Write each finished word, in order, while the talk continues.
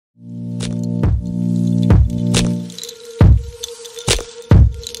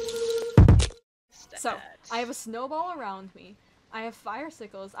So, I have a snowball around me. I have fire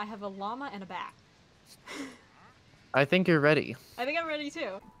sickles. I have a llama and a bat. I think you're ready. I think I'm ready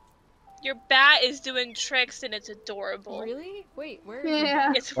too. Your bat is doing tricks and it's adorable. Really? Wait, where is Yeah. your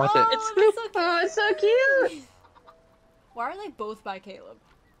bat? It's Watch it. Oh, that's so cute. Oh, it's so cute. Why are they both by Caleb?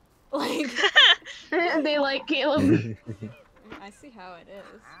 Like, They like Caleb. I see how it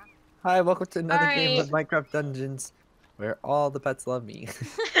is. Hi, welcome to another game of Alright. Minecraft Dungeons, where all the pets love me.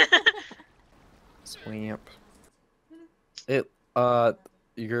 Swamp.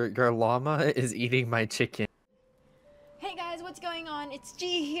 Your llama is eating my chicken. Hey guys, what's going on? It's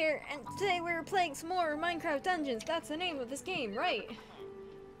G here, and today we're playing some more Minecraft Dungeons. That's the name of this game, right?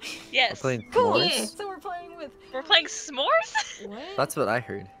 We're Yes. playing Cool! s'mores? Yeah. So we're playing with... We're playing s'mores? What? That's what I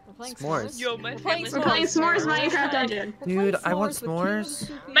heard. We're playing s'mores. Yo, my We're playing family's We're playing s'mores s'mores. Minecraft Dungeon. We're playing Dude, I want s'mores with s'mores.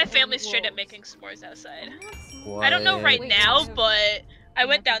 Caleb, Soupy, My and family's straight up wolves. making s'mores outside. What? I don't know right Wait, now, no, I have- but I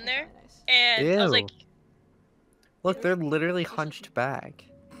went have down there to nice. and I was like, Look, they're literally hunched back.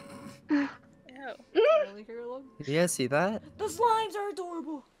 ew. Really, Caleb? Yeah, see that? The slimes are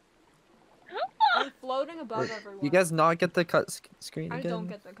adorable! I'm floating above everyone. You guys not get the screen I again? don't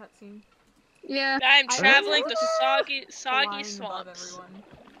get the cutscene. Yeah. I'm I traveling really to soggy Flying above swamps.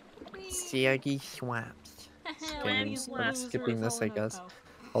 everyone. Saggy swamps. Swammy I'm skipping this, I guess.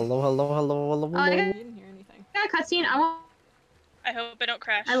 Oh, Hello, hello, hello, hello, Oh, I you hello. didn't hear anything. Got a cutscene. I hope I don't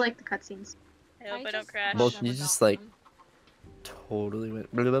crash. I like the cutscenes. I hope I don't just crash. Well, never you got just, like, one. Totally went.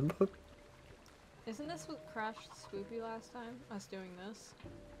 Isn't this what crashed Spoopy last time? Us doing this?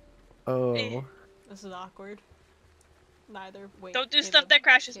 Oh. This is awkward. Neither. Wait. Don't do Caleb, stuff that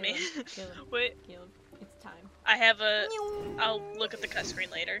crashes Caleb, me. Caleb, Wait, Caleb, it's time. I have a. I'll look at the cut screen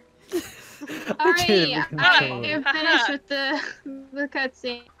later. Alright, Ah, I'm haha. finished with the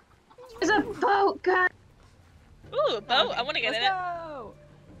cutscene. There's a boat, guys. Ooh, a boat! Okay, I want to get let's in it. go!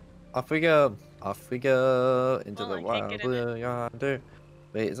 Off we go. Off we go into Oh, the I can't wild get in it. blue yonder.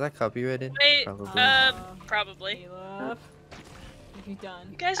 Wait, is that copyrighted? Wait, Probably. probably. Caleb, what have you done?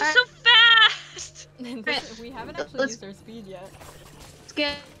 You guys are so fast. We haven't actually Let's- used our speed yet. Let's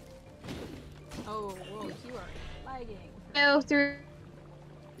get Oh, whoa, you are lagging. go through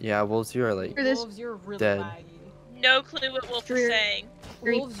Yeah, wolves, you are like. Through this Wolves, you're really dead. laggy. No clue what Wolf is Three- saying.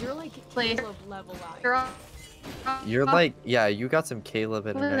 Wolves, you're like Play. Caleb level laggy. You're all- You're like, yeah, you got some Caleb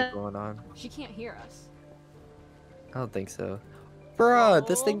internet going on. She can't hear us. I don't think so. Bruh,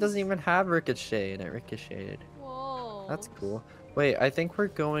 this thing doesn't Wolves. even have ricochet and it ricocheted. Whoa. That's cool. Wait, I think we're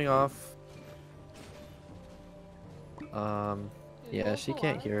going off. Yeah, she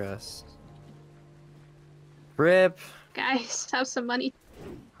can't hear us. Rip. guys have some money.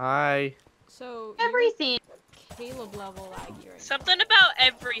 Hi. So you're Everything. Caleb level laggy right Something about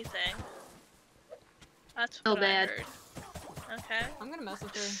everything. That's So what I bad. heard. Okay. now. I'm gonna mess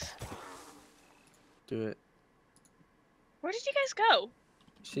with her. Do it. Where did you guys go?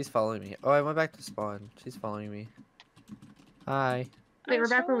 She's following me. Oh, I went back to spawn. She's following me. Hi. Wait, I'm we're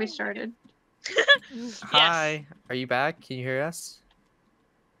back where we sorry. started. Hi. Are you back? Can you hear us?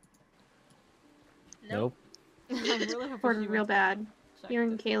 Nope. I'm really hoping We're she real went to bad. check You're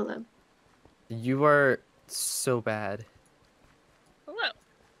in this. Caleb. You are so bad. Hello.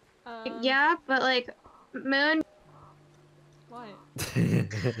 Yeah, but like Moon, What?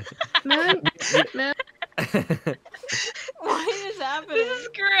 Moon, Moon. What is happening? This is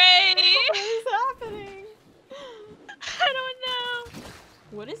great. What is happening? I don't know.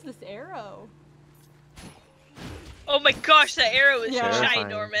 What is this arrow? Oh my gosh, that arrow is Yeah. Terrifying.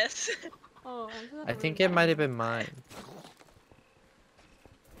 ginormous. Oh, I'm so I think sorry. it might have been mine.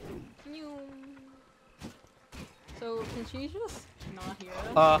 So can she just not hear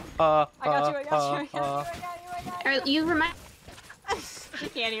us? I I got you, I got you, I got you, I got you, I got you. Are you remind? She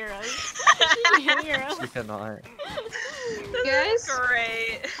can't hear us. She can't hear us. She cannot. This Guys? is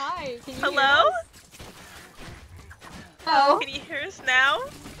great. Hi, can you Hello? hear us? Oh, Can you hear us now?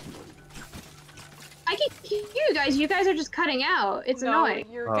 I can hear you guys. You guys are just cutting out. It's No, annoying.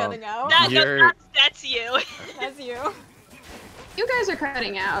 You're Oh. cutting out. You're- That's you. That's you. You guys are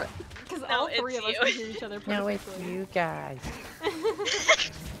cutting out. Because No, all three of it's us you. can hear each other perfectly. guys.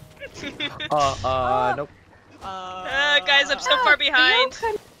 Oh. Nope. Guys, I'm so far behind.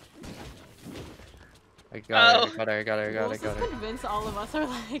 I got Oh. her, got her, got her, got her, Wolves got is her. convinced all of us are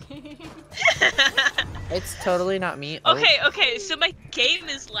lagging. It's totally not me. Oh, Okay, so my game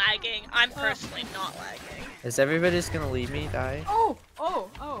is lagging. I'm personally not lagging. Is everybody just gonna leave me, die? Oh,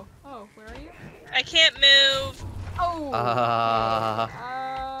 where are you? I can't move. Oh.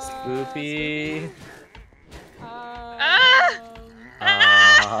 Spoopy. Ah.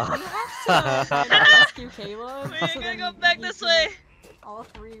 I'm gonna have to rescue Caleb. We're so gonna then go back he this can- way. All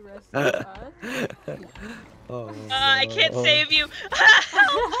three rescue us. Oh, I can't no. save you.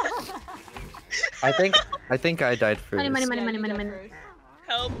 I think I died first. Money, money, Yeah, money, you money, died money. first.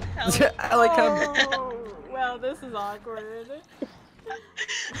 Help, help. I like how. Oh, well, this is awkward.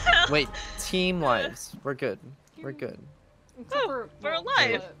 Help. Wait, team lives. We're good. We're good. Except Oh, we're well,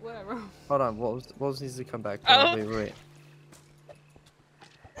 alive. Whatever. Hold on. Wolves needs to come back. Oh. Wait.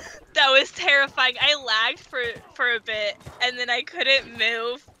 That was terrifying. I lagged for a bit, and then I couldn't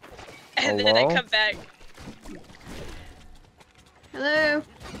move, and then I Hello? come back. Hello.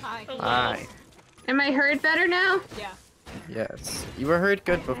 Hi. Hello. Hi. Am I heard better now? Yeah. Yes. You were heard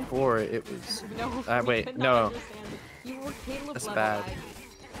good before. It was. No. Wait, we could no. not understand it. You were Caleb That's level bad. lag.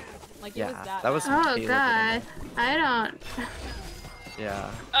 Like Yeah, it was that. that was- bad. Oh Caleb god. I don't.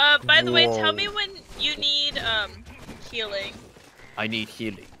 Yeah. By the way, tell Whoa. me when you need healing. I need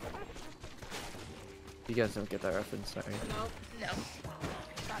healing. You guys don't get that reference, sorry. Nope. No.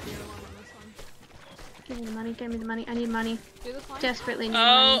 Got the other one on this one. Give me the money, give me the money. I need money. Do this one. Desperately need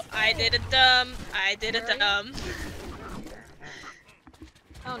Oh, money. I did a dumb. I did a Where are you? dumb.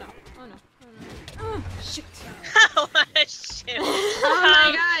 Oh no. Oh no. Oh no. Shit. Oh shit. Oh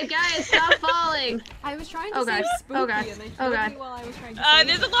my god, guys, stop falling! I was trying to Oh save god. Spooky Oh god. and they Oh killed god. me while I was trying to save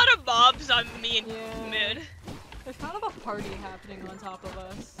There's a him. lot of mobs on me and Yeah. Moon. There's kind of a party happening on top of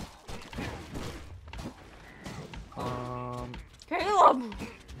us. Caleb!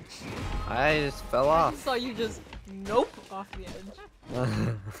 I just fell I off. saw you just nope off the edge.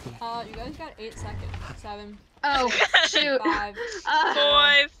 You guys got 8 seconds. 7, Oh, shoot. 5,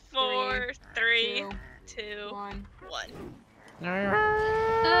 5, 4, 3, 2, 2, 1. 1.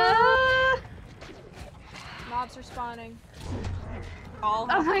 Mobs are spawning. All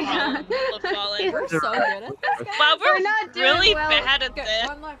Oh my have god. Look, falling. We're so good at this, guys. Wow, we're not doing really well. bad at Okay, this.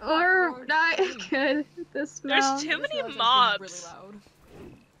 one left. We're not good at this There's smell. too many This mobs.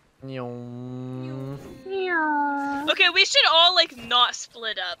 Really loud. Nyong. Yeah. Okay, we should all like not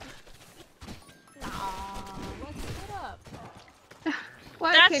split up. Nah, let's split up.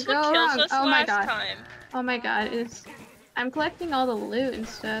 What That's could what go kills wrong? us Oh my last god. time. Oh my god, I'm collecting all the loot and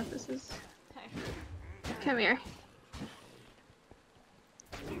stuff. This is. Hey. Come here.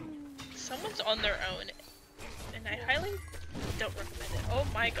 Someone's on their own, and I highly don't recommend it. Oh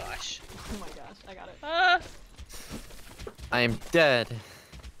my gosh. Oh my gosh, I got it. I am dead.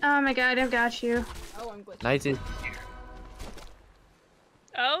 Oh my god, I've got you. Oh, I'm glitching. Night is.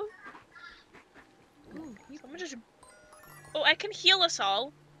 Oh, Ooh, you- someone just. Oh, I can heal us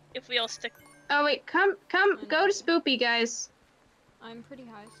all if we all stick. Oh wait, come, go to Spoopy, guys. I'm pretty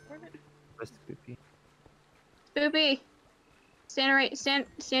high. What's creepy? Spoopy.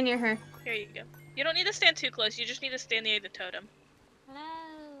 Stand near her. Here you go. You don't need to stand too close. You just need to stand near the totem.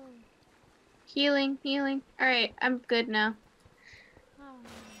 Hello. Healing. Alright, I'm good now. Oh.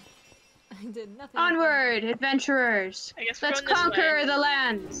 I did nothing. Onward, adventurers. I guess we're Let's going this conquer way. the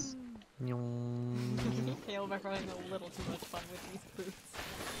lands. Nyong. Caleb, I'm having a little too much fun with these boots.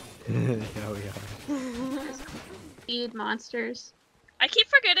 Yeah, we are. Feed monsters. I keep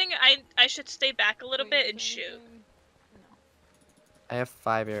forgetting I should stay back a little bit and shoot. I have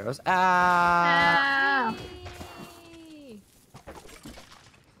 5 arrows. Ah! Ow.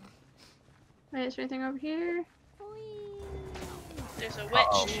 Wait, is there anything over here? There's a witch.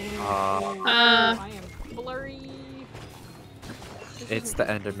 Uh-oh. I am blurry. It's the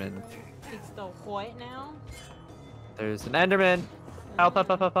Enderman. It's the what now? There's an Enderman Help, help,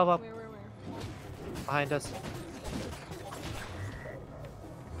 help, help, help, help. Where? behind us.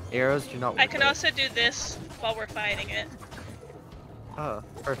 Arrows do not work. I can also do this while we're fighting it. Oh,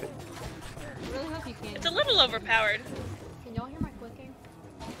 perfect. I really hope you can. It's a little overpowered. Can y'all hear my clicking?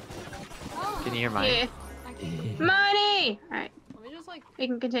 Oh, Can you hear mine? Yeah. I can. Money! Alright, Let me just like. we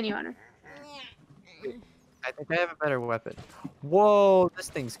can continue on her. I think I have a better weapon. Whoa, this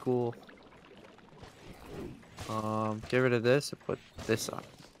thing's cool. Get rid of this and put this on.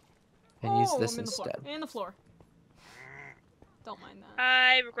 And use this I'm in the floor. instead. In the floor. Don't mind that.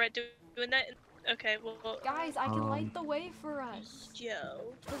 I regret doing that. Okay, well, Guys, I can light the way for us. yo.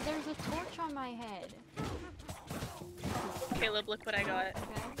 Cause there's a torch on my head. Caleb, look what I got. Okay.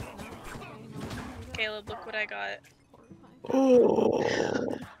 No. Okay. No. Caleb, look what I got. Oh.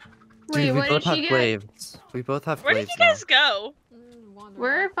 Wait, Dude, we what both did have she get? glaives. We both have Where did glaives you guys go?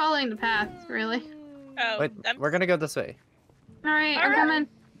 We're following the path, really. Oh, Wait, we're gonna go this way. Alright, I'm Alright. coming.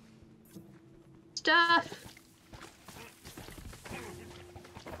 Stuff.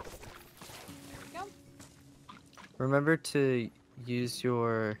 Remember to use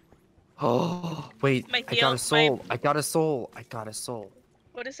your. Oh wait! My I got heal- a soul! I got a soul! I got a soul!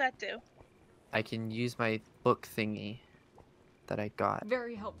 what does that do? I can use my book thingy that I got.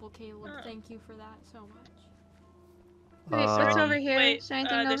 Very helpful, Caleb. Oh. Thank you for that so much. Wait, what's over Um, here? Wait, Is there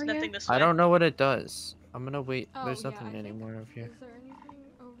anything there's over nothing here? this way. I don't know what it does. I'm gonna wait. Oh, There's yeah, nothing I think- anymore over here. Is there anything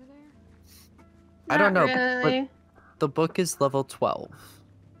over there? I don't Not know, really. The book is level 12.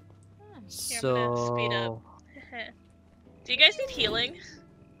 Nice. Here, I'm gonna speed up. So Do you guys need healing?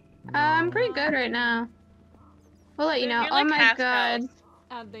 I'm no. pretty good right now. We'll let you know. You're Oh like my half god.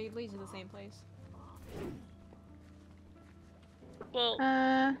 health. They lead to the same place. Well,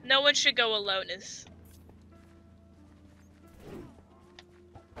 Uh, no one should go alone. Is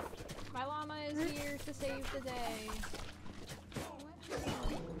My llama is here to save the day.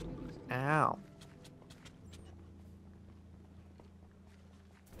 What? Ow.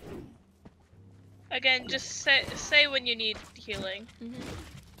 again, just say when you need healing.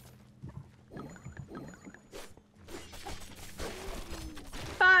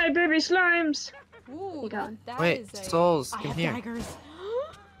 bye, baby slimes. Ooh, You going? that Wait, is a... souls, I come have here. daggers.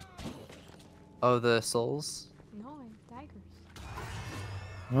 Oh, the souls? No, I have daggers.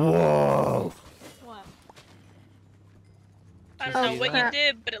 Whoa! What? I Oh, don't know what you crap.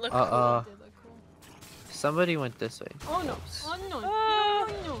 did, but it looked Uh-uh. Did look cool. Somebody went this way. Oh no! Oh no! Ah.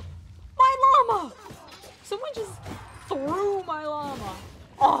 No! No! My llama! Someone just threw my llama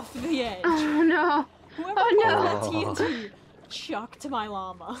off the edge. Oh no. Whoever Oh, threw no. that TNT chucked my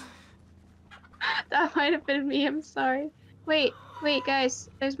llama. That might have been me. I'm sorry. Wait, guys.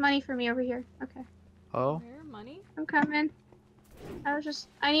 There's money for me over here. Okay, Oh? Where money? I'm coming.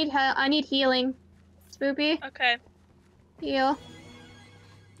 I need healing. Spoopy, cool. Okay, heal.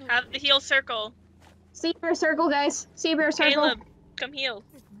 have the heal circle. Sea bear circle, guys. Sea bear circle. Caleb, come heal.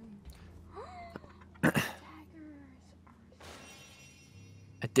 Daggers.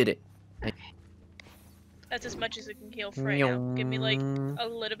 I did it. That's as much as it can heal for right now. Give me like a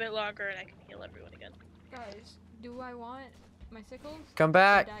little bit longer, and I can heal everyone again. Guys, do I want my sickles? Come or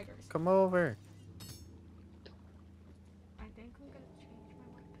back. daggers? Come over. I think I'm gonna change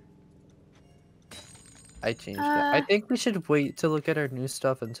my weapon. I changed it. I Uh. think we should wait to look at our new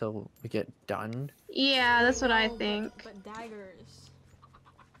stuff until we get done. Yeah, that's what I No, think. But daggers.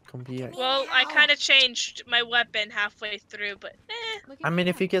 Come here. Well, I kind of changed my weapon halfway through, but Look at I mean, me.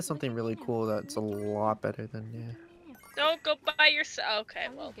 if you get Look something at really me. cool, that's a lot better than, yeah. don't go by yourself. Okay,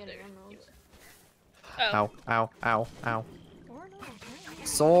 I'm well, just getting there. emeralds. Oh, Ow, ow, ow, ow. Or no.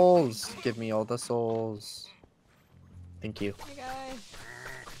 Souls! Give me all the souls. Thank you. Hey guys.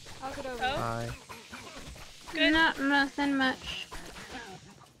 How's it over? Oh. Bye. good. Nothing much.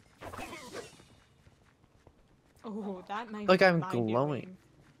 Oh, that might Look, be I'm my glowing. doing.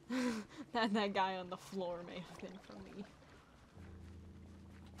 that guy on the floor may have been from me.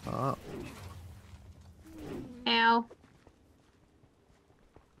 Oh. Ow.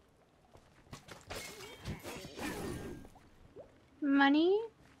 Money?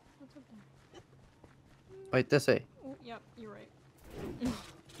 What's up there? Wait, this way. Oh, yep, you're right.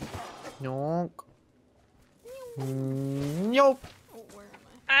 Yonk. Nope. Oh, where am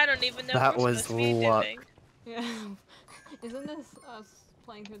I don't even know That what we're was supposed to be luck. doing. I? Yeah. Isn't this us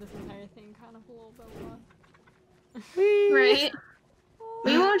playing through this entire thing kind of a little bit of luck? Right.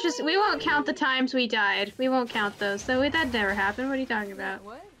 We won't count the times we died. We won't count those. So that never happened. What are you talking about?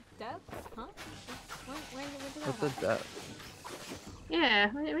 What? Death? Huh? When did that What's the happen? death?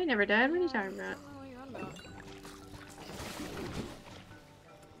 Yeah, we never died. What are you talking I about? don't know what you're on about.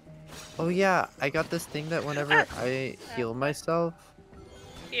 Oh yeah, I got this thing that whenever I heal myself,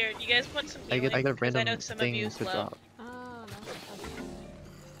 Here, you guys want some I healing? get a 'Cause I know random some of thing you to love. drop. Oh,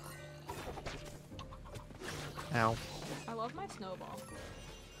 no. Ow. I love my snowball.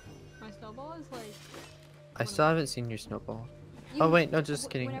 My snowball is like... I still haven't seen your snowball. you- Oh wait, no, just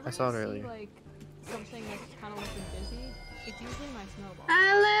kidding. whenever I saw it you see, earlier. like, something that's kind of looking busy, it's usually my snowball.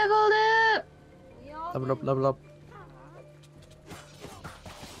 I leveled up! Y'all Level up, can- level up.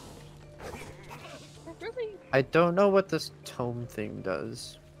 Really? I don't know what this tome thing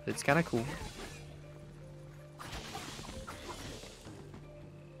does. But it's kind of cool.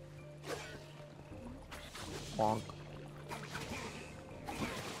 Bonk.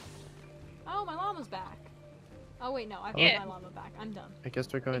 Oh, my llama's back. Oh wait, no, I put Yeah. my llama back. I'm done. I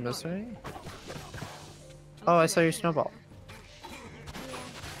guess we're going this way. Unless Oh, I you saw guys your are snowball.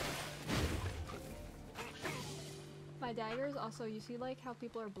 My daggers also, you see like how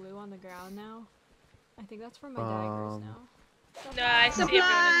people are blue on the ground now? I think that's from my daggers Um, now. No, I see everyone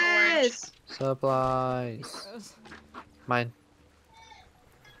is orange. Supplies. Gross. Mine.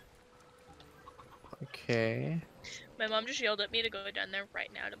 Okay. My mom just yelled at me to go down there right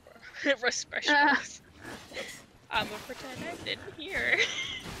now to refresh Ah. us. I'm gonna pretend I didn't hear.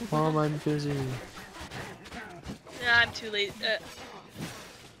 Mom, I'm busy. No, Nah, I'm too late. Did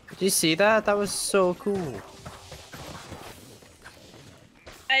you see that? That was so cool.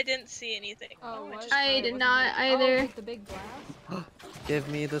 I didn't see anything. Oh, what? I Sorry, did wasn't not it? either. Oh, like the big blast? Give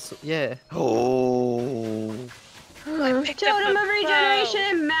me this. Yeah. Oh. picked up Totem a of Regeneration bow.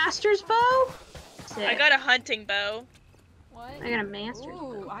 and Master's Bow? Sick. I got a hunting bow. What? I got a Master's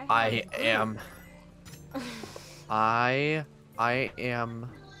Bow. Ooh, I I have a am. boot. I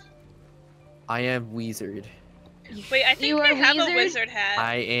am Wizard. Wait, I think You I are have a wizard? wizard hat.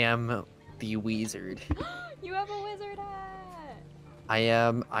 I am the Wizard. You have a wizard hat! I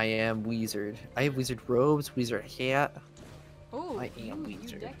am Wizard. I have Wizard robes, Wizard hat. Ooh, I am you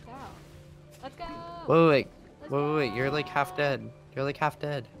wizard. decked out. Let's go! Wait, Let's wait, you're like half go! dead. You're like half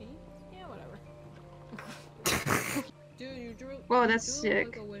dead. Me? Yeah, whatever. Dude, you drew. Whoa, that's you look sick.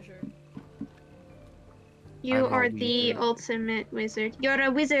 like a wizard. You I'm a are the wizard. ultimate wizard. You're a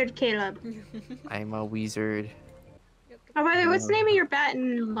wizard, Caleb. I'm a Wizard. Oh, by the way, what's the name of your bat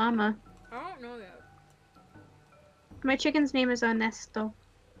and llama? I don't know that. My chicken's name is Ernesto.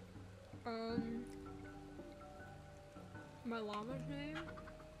 My llama's name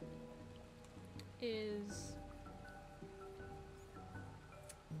is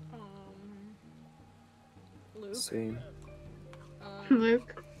Luke. Same.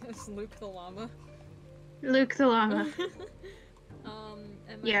 Luke. It's Luke the llama. Luke the llama.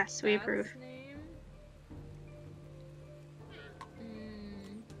 And my Yes, we bat's approve. Name?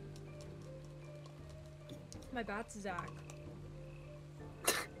 My bat's Zach.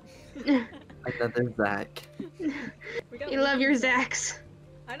 Another Zach. We got You love Luke your and Zach. Zacks.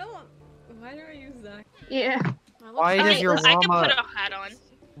 I don't. Why do I use Zach? Yeah. I love Why Zach. does your I can llama put a hat on.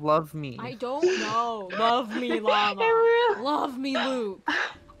 love me? I don't know. Love me, llama. Real. Love me, Luke.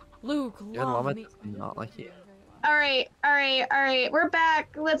 Luke, Your love llama me. does not like you. Alright. We're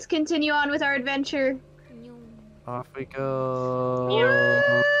back. Let's continue on with our adventure. Off we go.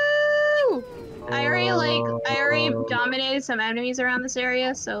 Woo! I already dominated some enemies around this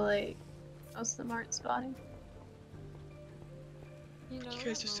area, so like most of them aren't spawning. You know You that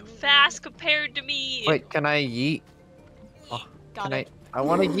guys are so moment fast compared to me. Wait, can I yeet? when- Got Can it. I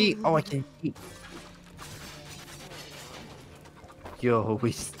want to yeet. Oh, I can yeet. Yo,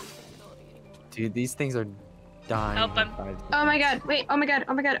 dude, these things are dying. Help, I'm- Oh my god, wait, oh my god.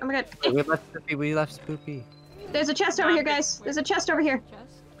 We left Spoopy. We left Spoopy. There's a chest over here, guys. There's a chest over here.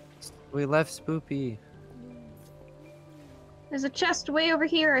 Chest? We left Spoopy. There's a chest way over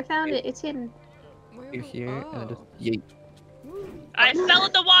here. I found it. It's hidden. Where You're was- here, and I just oh. yeet. I fell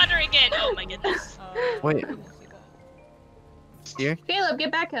in the water again. Oh my goodness. Wait. I didn't see that. Here? Caleb,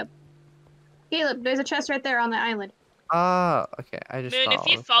 get back up. Caleb, there's a chest right there on the island. Ah, okay. I just Moon, saw if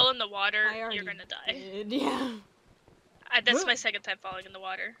you it. fall in the water, I already you're gonna die. did, yeah. That's my second time falling in the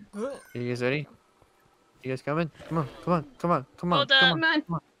water. Are you guys ready? You guys coming? Come on, come on, come on, come on, Hold come up. on,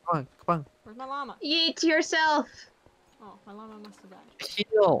 Come on, come on, come on. Where's my llama? yeet yourself. Oh, my llama must have died.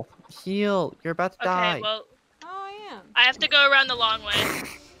 Heal, heal. You're about to die. Okay, well, Oh, I am. I have to go around the long way.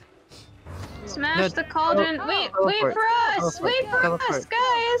 Smash No, the cauldron. oh, Wait teleport, for us. teleport, Wait for us, teleport.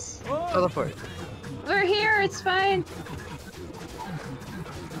 guys. Teleport. We're here. It's fine.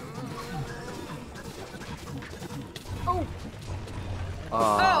 Oh,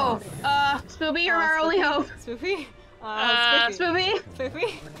 Oh. Spoopy, you're our only hope. Spoopy? Spoopy.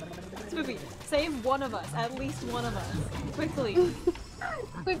 Spoopy? Spoopy, save one of us. At least one of us. Quickly.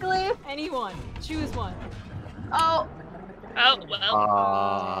 Quickly. Anyone. Choose one. Oh. Oh,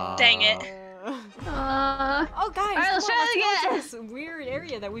 well. Dang it. Oh, guys, Alright, let's come try on, it let's go again. to this weird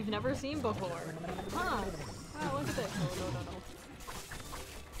area that we've never seen before. Huh. Oh, look at this. No.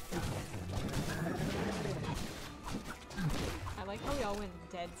 I like how we all went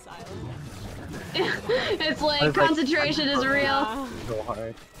dead silent. It's like It's like- concentration is real. Yeah. So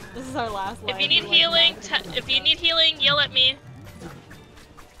hard. This is our last life. If you need healing, yell at me.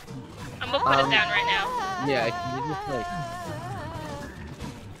 I'm gonna put it down right now. Yeah, can you just like...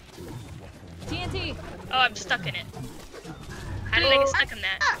 TNT! Oh, I'm stuck in it. How did I get stuck in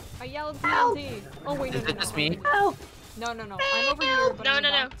that? I yelled TNT! Oh wait, no, Is no, it no, just wait, me? wait. Oh, No, I'm over here, but No, I'm no,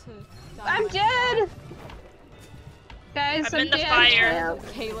 no. about to die I'm myself. dead. Guys, I'm in the dead. fire.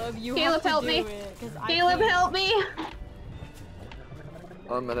 Caleb, you Caleb, have to help do me. it, 'cause I Caleb, can't. help me.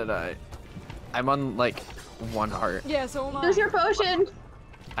 I'm gonna die. I'm on like 1 heart. Yeah, so am I. Use your potion.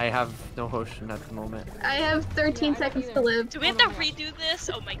 I have no potion at the moment. I have 13 Yeah, I don't seconds to either. live. Do we have to redo this?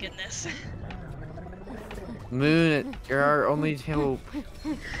 Oh my goodness. Moon, you're our only hope.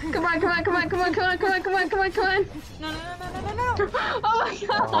 Come on. No, no. Oh my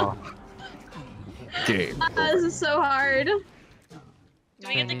god. Oh. Game. This is so hard. Do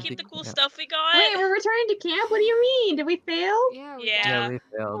we get to Shiny keep the cool yeah. stuff we got? Wait, we're returning to camp? What do you mean? Did we fail? Yeah. We Yeah. Yeah, we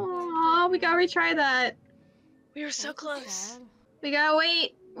failed. Aw, we gotta retry that. We were so That's close. sad. We gotta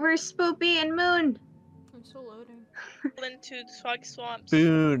wait. Where's Spoopy and Moon? I'm still loading. Into the Swag Swamps.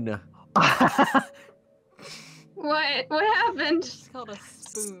 Spoon. What happened? It's called a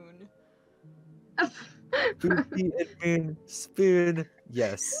spoon. Spoopy and Moon. Spoon.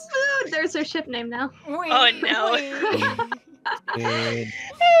 Yes. Spoon! There's her ship name now. Wait, Oh, no. Spoon.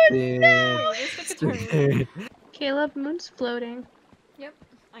 Wait, this took a turn. Spoon. Caleb, Moon's floating.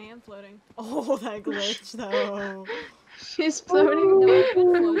 I am floating. Oh, that glitch though. She's floating. No, I've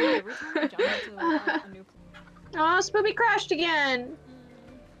been floating every time I jump into a new Oh, Spoopy crashed again.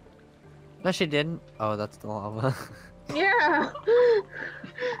 No, she didn't. Oh, that's the lava. Yeah.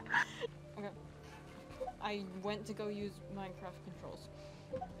 I went to go use Minecraft controls.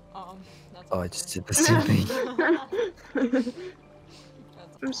 That's Oh, all I I'm just saying. did the same thing.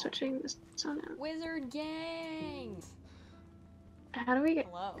 I'm switching this on out. Wizard gangs. How do we get?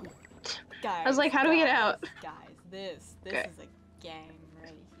 Hello. Guys. I was like, how do we get out? Guys, this Okay. is a gang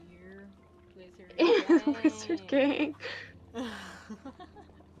right here. Wizard Wizard gang.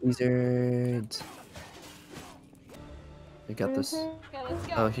 Wizards. We got this. Okay, let's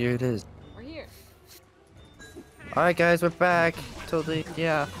go. Oh, here it is. We're here. Alright, guys, we're back. Totally,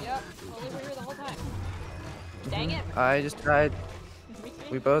 yeah. Yep. Totally were here the whole time. Dang it. I just died.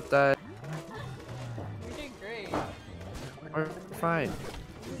 We both died. We did great. We're fine.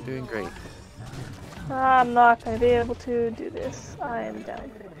 We're doing great. I'm not gonna be able to do this. I am down.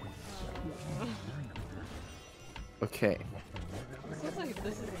 Okay. This looks like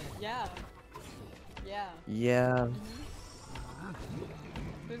this is yeah. Yeah. Yeah.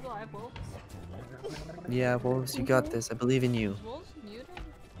 Who's alive, wolves? Yeah, Wolves, you got this. I believe in you. Is wolves muted?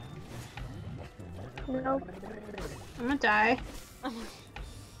 Nope. I'm gonna die.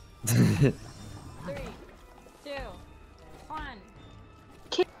 3, 2, 1.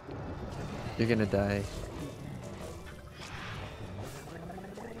 You're gonna die.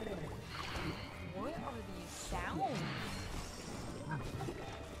 What are these sounds?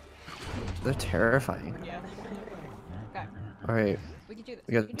 They're terrifying. Yeah. Okay, Alright, we can do this.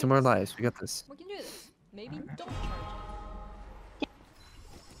 we got can 2 do more this. lives. We got this. We can do this. Maybe don't charge.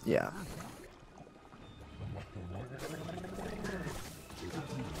 Yeah.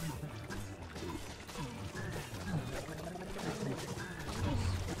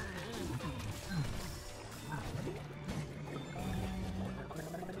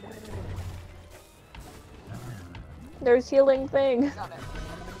 There's healing thing. Got it.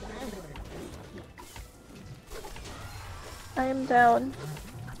 I am down.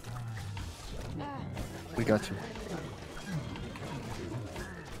 Ah, We got you.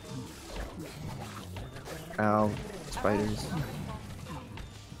 Ow. Spiders.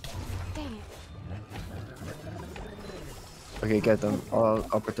 dang it. Okay, get them. I'll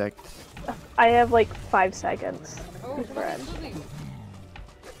protect. I have like 5 seconds. Oh, Before I'm- Lily.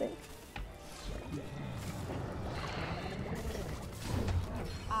 think.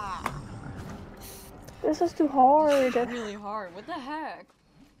 Ah, This is too hard. really hard. What the heck?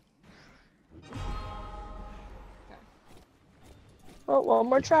 Well, one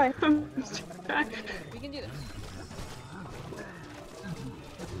more try. We can do this.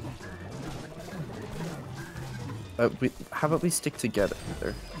 How about we stick together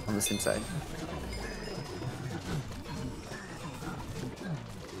on the same side?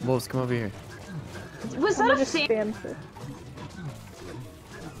 Wolves, come over here. Was I'm that gonna a just fan? spam through.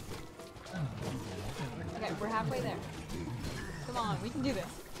 Okay, we're halfway there. Come on, we can do this.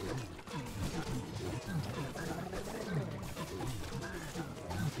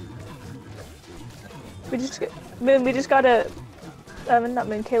 We just gotta, not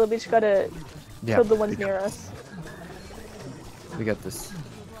Moon, Caleb, we just gotta Yeah, kill the ones near us. we got this.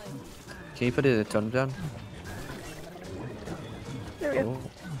 Can you put a ton down? There we go. Oh.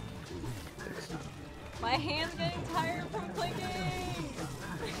 My hand's getting tired from clicking.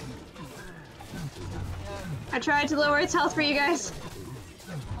 I tried to lower its health for you guys.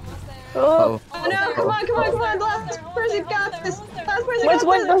 Almost there. Oh, Oh no, come on, come on, come on. Last person got this. Last person once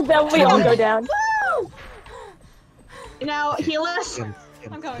got this. then we all go down. Woo! Now heal us.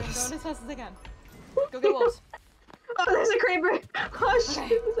 I'm going as fast as I can. Go get wolves. Oh, there's a creeper. Oh shit,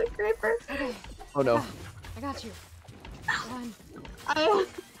 Okay. there's a creeper. Okay, Oh no. I got you. One.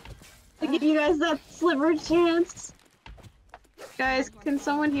 I give you guys that sliver chance. Guys, can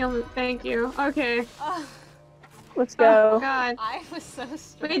someone heal me? Thank you. Okay. Oh, Let's Oh go. god. I was so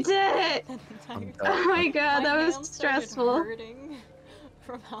stressed. We did it! that entire I'm time. Oh my god, My that hands was started stressful. hurting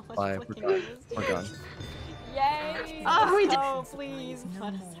from how much Bye, clicking we're I was We're gone. doing. Yay! Oh, we did- Oh, please,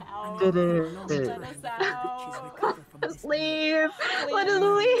 let us out. Did it. Let us out. Let's leave. Please. Let us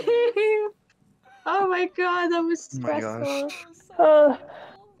leave. Oh my god, that was Oh my stressful. gosh. Oh.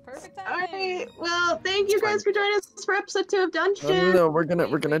 Perfect Alright, timing. well, thank you guys for joining us for episode 2 of Dungeon. No, we're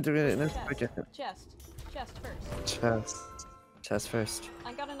gonna do it in a second. Chest. Chest first. Chest. Chest first.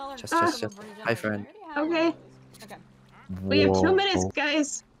 I got another Chest, custom chest, chest. version. Hi, friend. I already have Okay. one of those. Okay. We have 2 Whoa. minutes,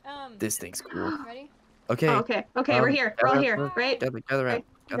 guys. This thing's cool. Ready? Okay. Oh, okay, okay, we're here. We're all gather here, around, right? Gather around.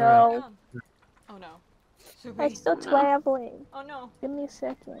 Gather around. No, Come. Oh no. Should I'm we? still traveling. Oh no. Give me a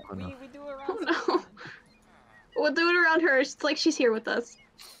second. Oh, no. We do around. Oh, no. We'll do it around her. It's like she's here with us.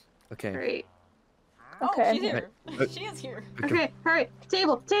 Okay. Alright. Okay. Oh, she's here. Right. She is here. Okay, alright.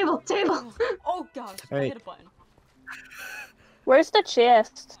 Table, table, table. Oh gosh, I Alright. hit a button. Where's the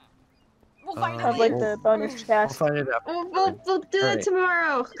chest? We'll find Uh, it Of like later. the bonus We'll chest? find it out. We'll do it Alright.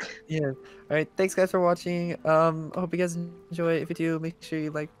 tomorrow. Yeah. Alright, thanks guys for watching. I hope you guys enjoy it. If you do, make sure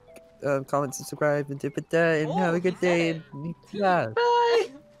you like, comment, subscribe, and dip it there, and Oh, have a he good said day. it. And, yeah. Bye.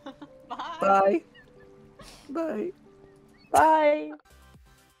 Bye. Bye. Bye. Bye.